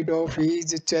side of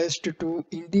his chest to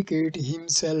indicate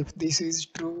himself. This is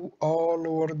true all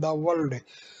over the world.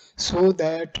 So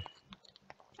that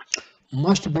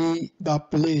must be the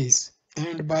place.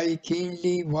 And by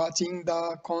keenly watching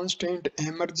the constant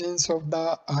emergence of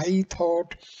the I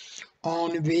thought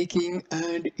on waking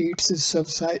and its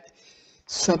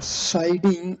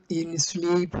subsiding in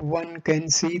sleep, one can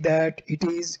see that it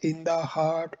is in the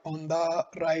heart on the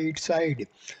right side.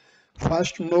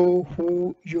 First, know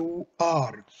who you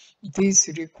are. This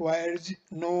requires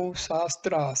no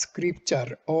Shastra,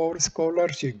 scripture, or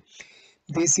scholarship.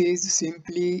 This is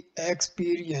simply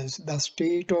experience. The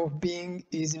state of being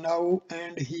is now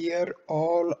and here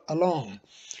all along.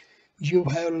 You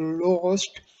have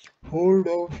lost hold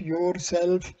of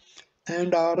yourself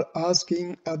and are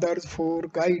asking others for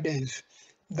guidance.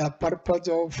 The purpose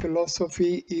of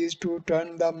philosophy is to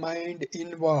turn the mind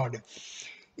inward.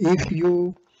 If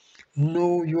you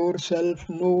know yourself,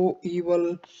 no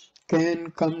evil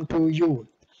can come to you.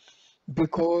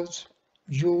 Because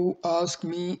you ask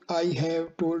me, I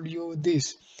have told you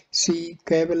this. See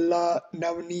Kevalla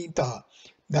Navnita.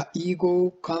 The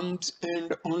ego comes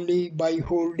and only by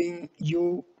holding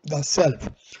you the self.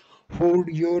 Hold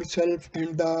yourself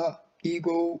and the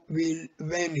ego will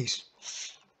vanish.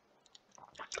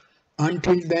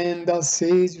 Until then, the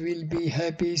sage will be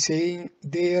happy saying,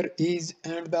 "There is,"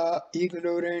 and the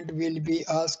ignorant will be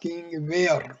asking,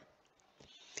 "Where?"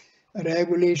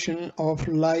 Regulation of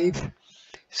life,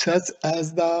 such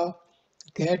as the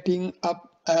getting up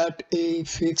at a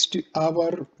fixed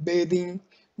hour, bathing,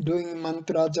 doing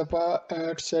mantra japa,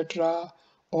 etc.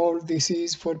 All this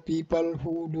is for people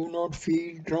who do not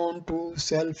feel drawn to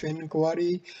self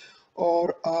inquiry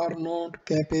or are not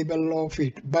capable of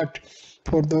it. But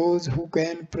for those who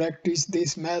can practice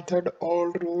this method,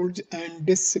 all rules and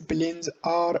disciplines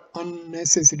are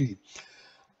unnecessary.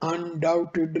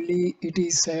 Undoubtedly, it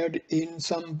is said in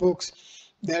some books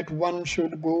that one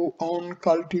should go on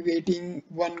cultivating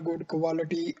one good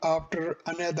quality after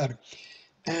another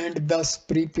and thus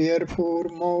prepare for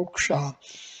moksha.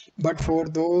 But for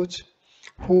those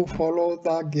who follow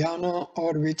the jnana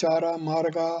or vichara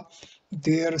marga,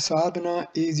 their sadhana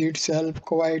is itself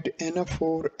quite enough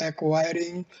for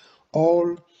acquiring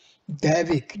all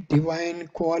Davic divine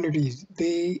qualities.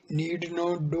 They need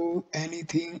not do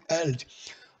anything else.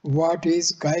 What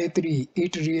is Gayatri?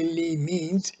 It really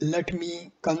means let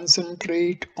me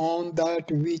concentrate on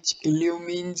that which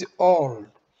illumines all.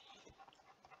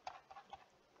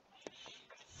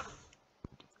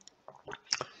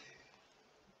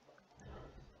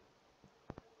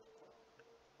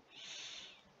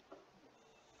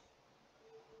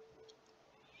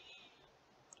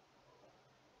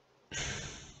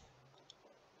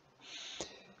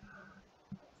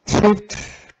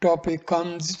 Fifth topic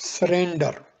comes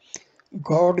surrender.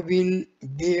 God will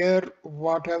bear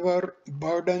whatever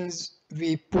burdens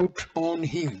we put on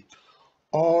Him.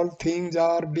 All things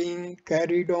are being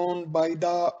carried on by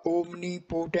the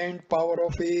omnipotent power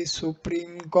of a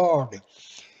supreme God.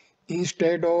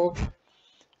 Instead of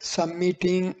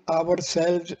submitting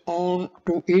ourselves on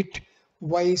to it,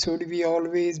 why should we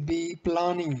always be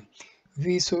planning?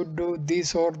 We should do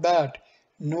this or that,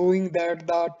 knowing that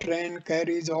the train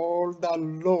carries all the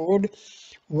load.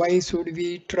 Why should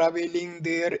we traveling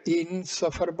therein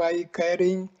suffer by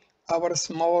carrying our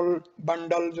small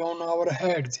bundles on our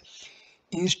heads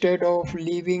instead of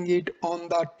leaving it on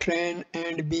the train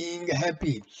and being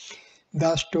happy?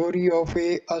 The story of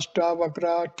a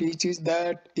Astavakra teaches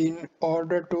that in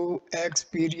order to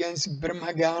experience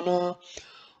Brahmajnana,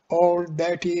 all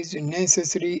that is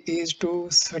necessary is to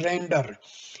surrender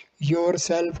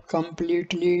yourself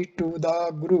completely to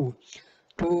the Guru,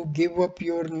 to give up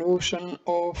your notion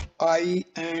of I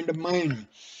and mine.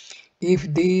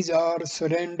 If these are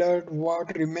surrendered,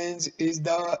 what remains is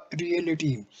the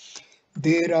reality.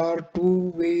 There are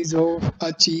two ways of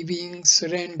achieving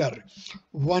surrender.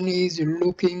 One is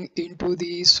looking into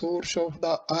the source of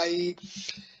the I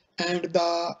and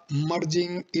the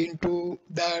merging into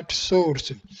that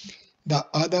source. The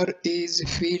other is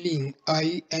feeling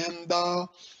I am the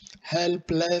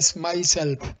helpless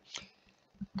myself.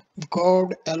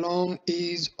 God alone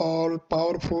is all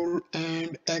powerful,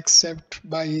 and except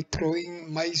by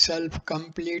throwing myself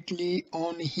completely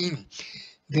on Him,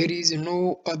 there is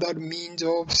no other means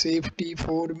of safety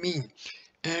for me,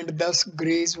 and thus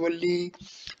gradually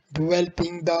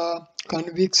developing the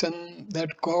conviction that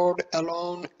God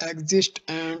alone exists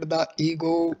and the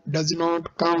ego does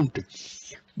not count.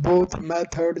 Both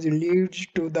methods lead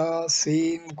to the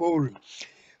same goal.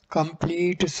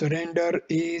 Complete surrender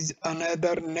is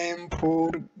another name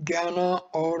for jnana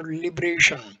or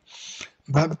liberation.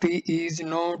 Bhakti is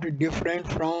not different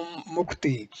from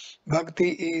mukti.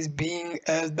 Bhakti is being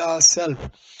as the self.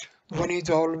 One is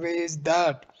always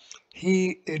that.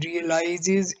 He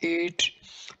realizes it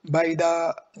by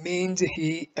the means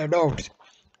he adopts.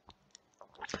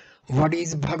 What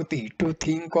is bhakti? To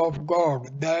think of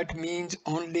God. That means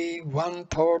only one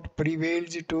thought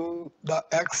prevails to the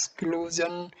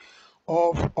exclusion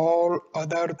of all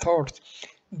other thoughts.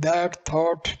 That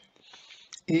thought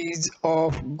is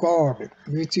of God,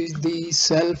 which is the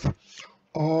self,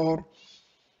 or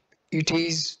it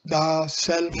is the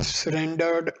self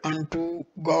surrendered unto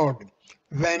God.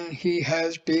 When He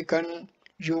has taken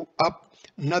you up,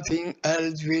 nothing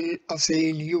else will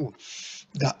assail you.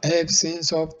 The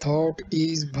absence of thought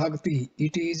is bhakti.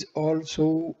 It is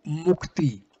also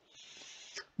mukti.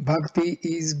 Bhakti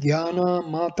is jnana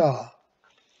mata,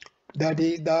 that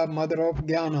is the mother of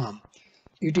jnana.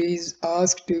 It is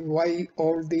asked why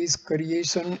all this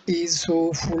creation is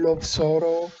so full of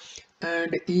sorrow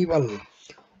and evil.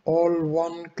 All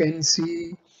one can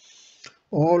see,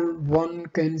 all one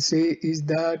can say is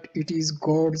that it is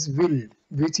God's will,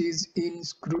 which is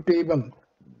inscrutable.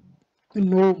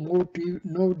 No motive,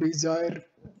 no desire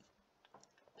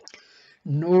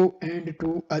No end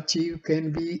to achieve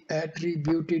can be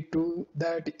attributed to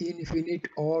that infinite,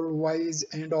 all-wise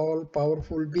and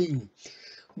all-powerful being.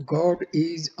 God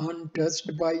is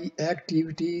untouched by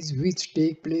activities which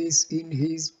take place in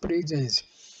His presence.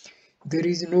 There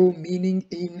is no meaning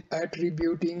in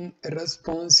attributing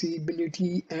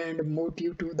responsibility and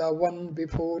motive to the one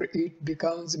before it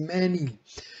becomes many.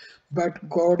 But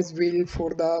God's will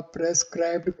for the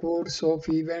prescribed course of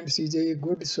events is a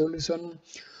good solution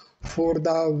for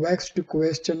the vexed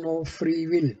question of free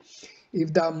will.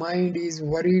 If the mind is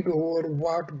worried over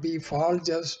what befalls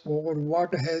us or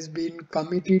what has been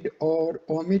committed or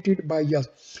omitted by us,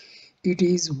 it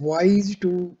is wise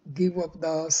to give up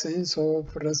the sense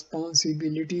of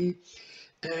responsibility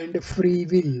and free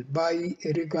will by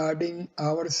regarding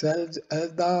ourselves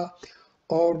as the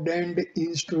ordained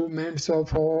instruments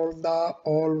of all the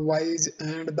all-wise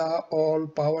and the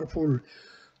all-powerful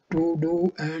to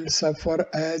do and suffer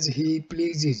as he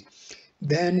pleases.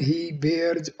 Then he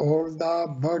bears all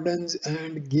the burdens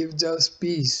and gives us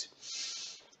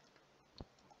peace.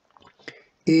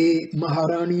 A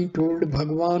Maharani told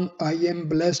Bhagwan, I am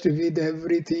blessed with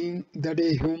everything that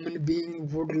a human being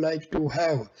would like to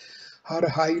have. Her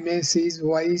Highness's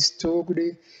voice choked,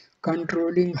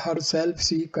 controlling herself.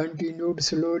 She continued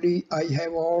slowly, I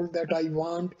have all that I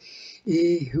want.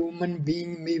 A human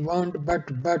being may want,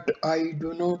 but I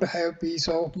do not have peace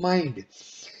of mind.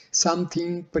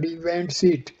 Something prevents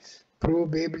it.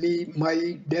 Probably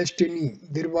my destiny.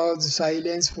 There was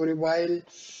silence for a while.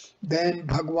 Then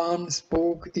Bhagwan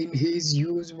spoke in his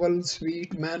usual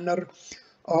sweet manner.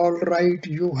 All right,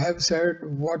 you have said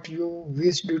what you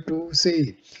wished to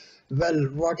say. Well,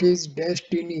 what is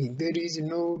destiny? There is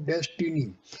no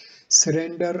destiny.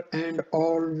 Surrender and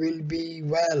all will be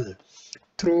well.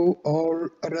 Throw all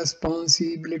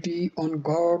responsibility on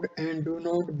God and do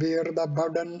not bear the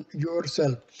burden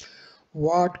yourself.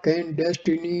 What can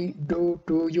destiny do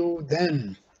to you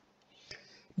then?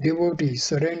 Devotee,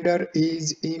 surrender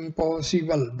is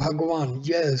impossible. Bhagwan,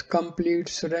 yes, complete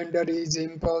surrender is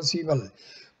impossible.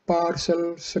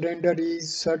 Partial surrender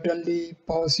is certainly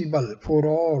possible for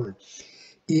all.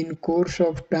 In course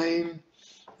of time,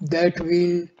 that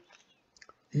will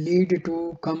lead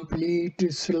to complete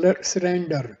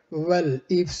surrender. Well,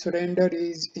 if surrender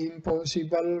is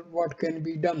impossible, what can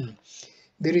be done?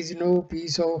 There is no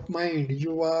peace of mind.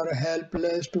 You are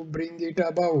helpless to bring it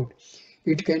about.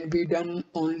 It can be done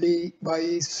only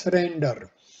by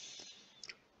surrender.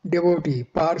 Devotee,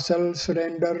 partial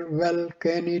surrender, well,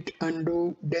 can it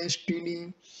undo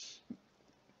destiny?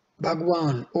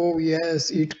 Bhagwan, oh yes,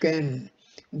 it can.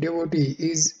 Devotee,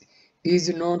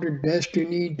 is not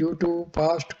destiny due to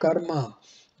past karma?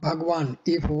 Bhagwan,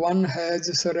 if one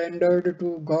has surrendered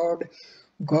to God,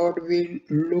 God will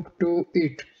look to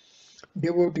it.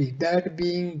 Devotee, that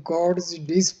being God's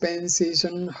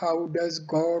dispensation, how does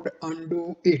God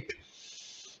undo it?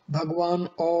 Bhagwan,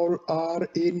 all are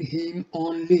in him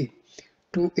only.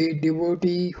 To a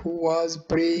devotee who was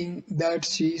praying that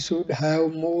she should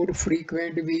have more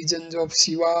frequent visions of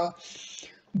Shiva,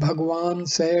 Bhagwan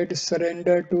said,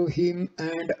 surrender to him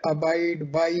and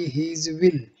abide by his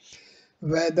will.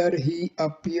 Whether he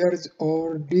appears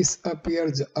or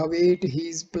disappears, await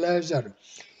his pleasure.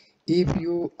 If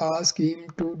you ask him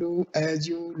to do as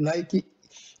you like,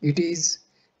 it is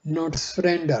not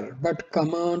surrender, but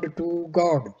command to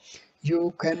God.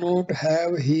 You cannot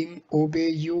have him obey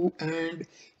you and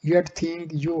yet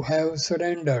think you have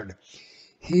surrendered.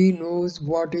 He knows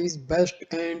what is best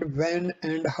and when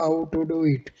and how to do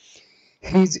it.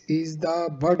 His is the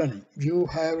burden. You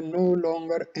have no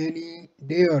longer any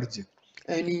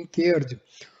cares.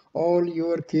 All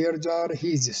your cares are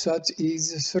His. Such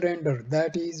is surrender.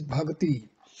 That is bhakti.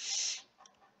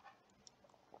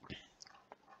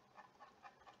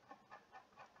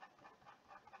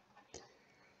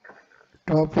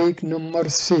 Topic number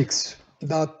 6.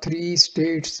 The three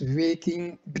states: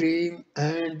 waking, dream,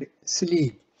 and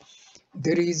sleep.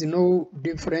 There is no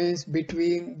difference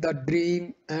between the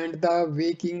dream and the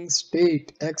waking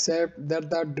state except that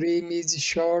the dream is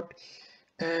short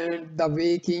and the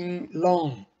waking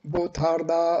long. Both are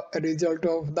the result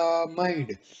of the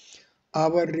mind.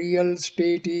 Our real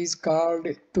state is called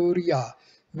Turiya,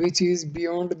 which is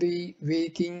beyond the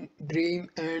waking, dream,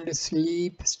 and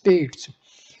sleep states.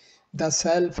 The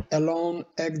self alone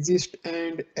exists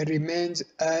and remains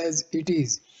as it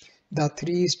is. The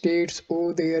three states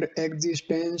owe their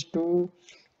existence to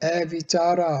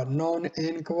avichara,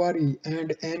 non-enquiry,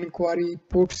 and enquiry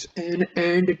puts an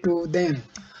end to them.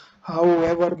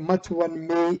 However much one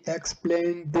may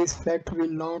explain, this fact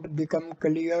will not become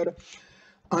clear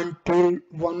until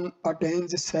one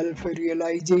attains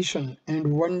self-realization and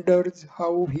wonders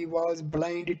how he was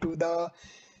blind to the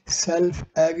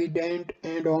self-evident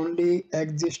and only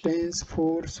existence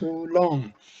for so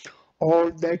long.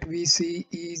 All that we see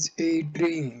is a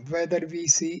dream, whether we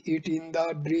see it in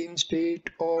the dream state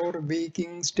or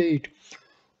waking state,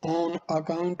 on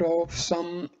account of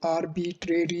some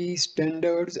arbitrary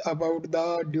standards about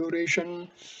the duration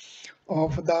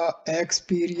of the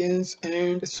experience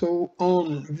and so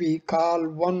on. We call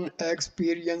one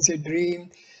experience a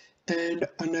dream and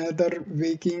another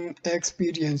waking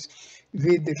experience.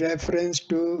 With reference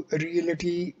to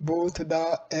reality, both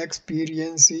the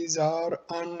experiences are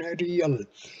unreal.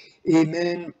 A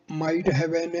man might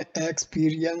have an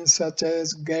experience such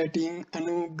as getting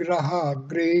anugraha,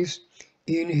 grace,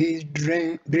 in his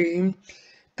dream,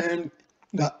 and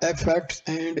the effects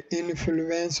and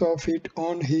influence of it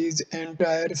on his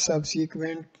entire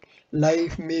subsequent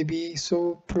life may be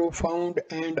so profound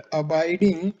and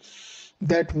abiding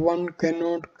that one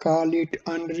cannot call it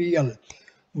unreal,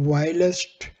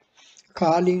 whilst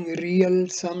calling real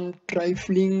some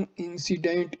trifling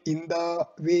incident in the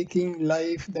waking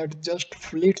life that just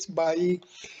flits by,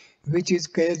 which is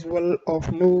casual,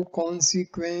 of no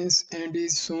consequence, and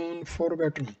is soon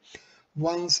forgotten.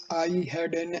 Once I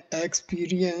had an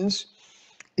experience,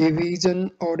 a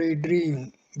vision or a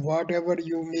dream, whatever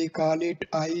you may call it.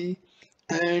 I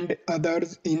and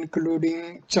others,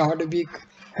 including Chadwick,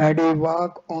 had a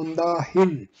walk on the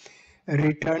hill.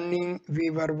 Returning, we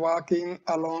were walking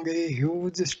along a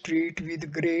huge street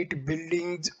with great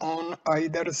buildings on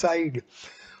either side.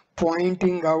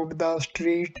 Pointing out the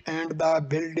street and the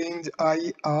buildings,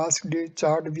 I asked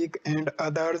Chadwick and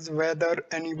others whether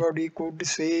anybody could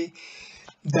say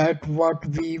that what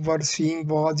we were seeing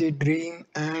was a dream,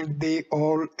 and they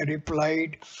all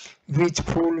replied, "Which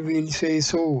fool will say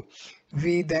so?"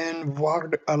 We then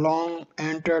walked along,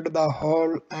 entered the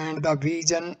hall, and the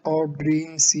vision or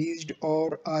dream ceased,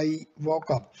 or I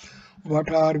woke up. What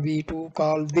are we to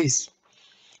call this?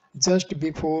 Just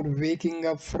before waking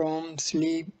up from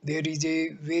sleep, there is a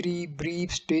very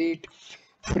brief state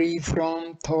free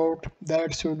from thought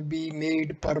that should be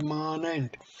made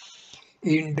permanent.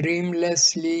 In dreamless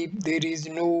sleep, there is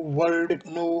no world,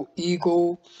 no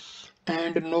ego,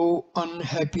 and no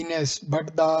unhappiness,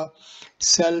 but the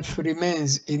self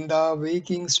remains. In the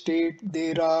waking state,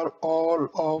 there are all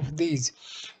of these.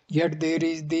 Yet there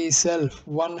is the self.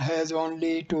 One has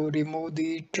only to remove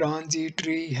the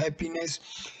transitory happiness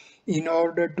in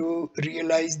order to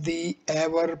realize the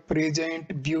ever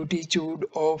present beatitude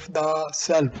of the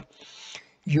self.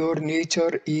 Your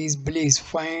nature is bliss.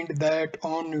 Find that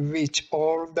on which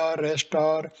all the rest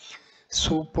are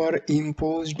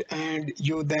superimposed, and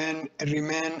you then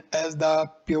remain as the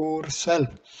pure self.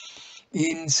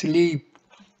 In sleep,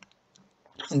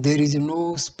 there is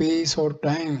no space or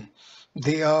time.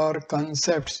 They are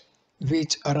concepts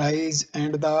which arise,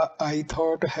 and the I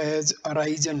thought has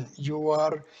arisen. You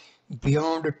are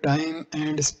beyond time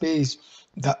and space.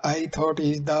 The I thought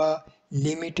is the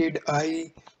limited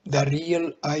I. The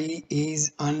real I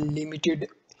is unlimited,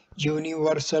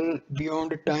 universal,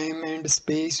 beyond time and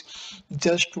space.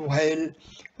 Just while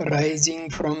rising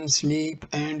from sleep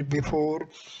and before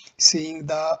seeing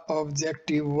the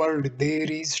objective world,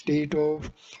 there is state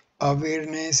of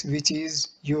awareness which is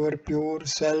your pure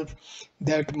self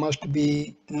that must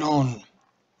be known.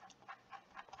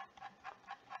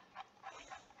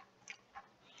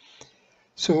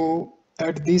 So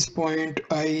at this point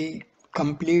I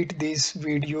complete this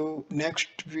video.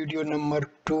 Next video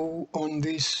number 2 on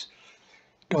this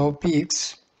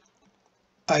topics,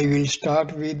 I will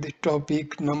start with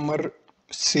topic number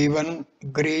 7,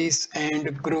 grace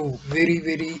and grow.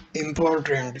 Very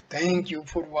important. Thank you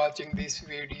for watching this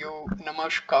video.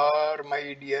 Namaskar,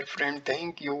 my dear friend.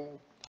 Thank you.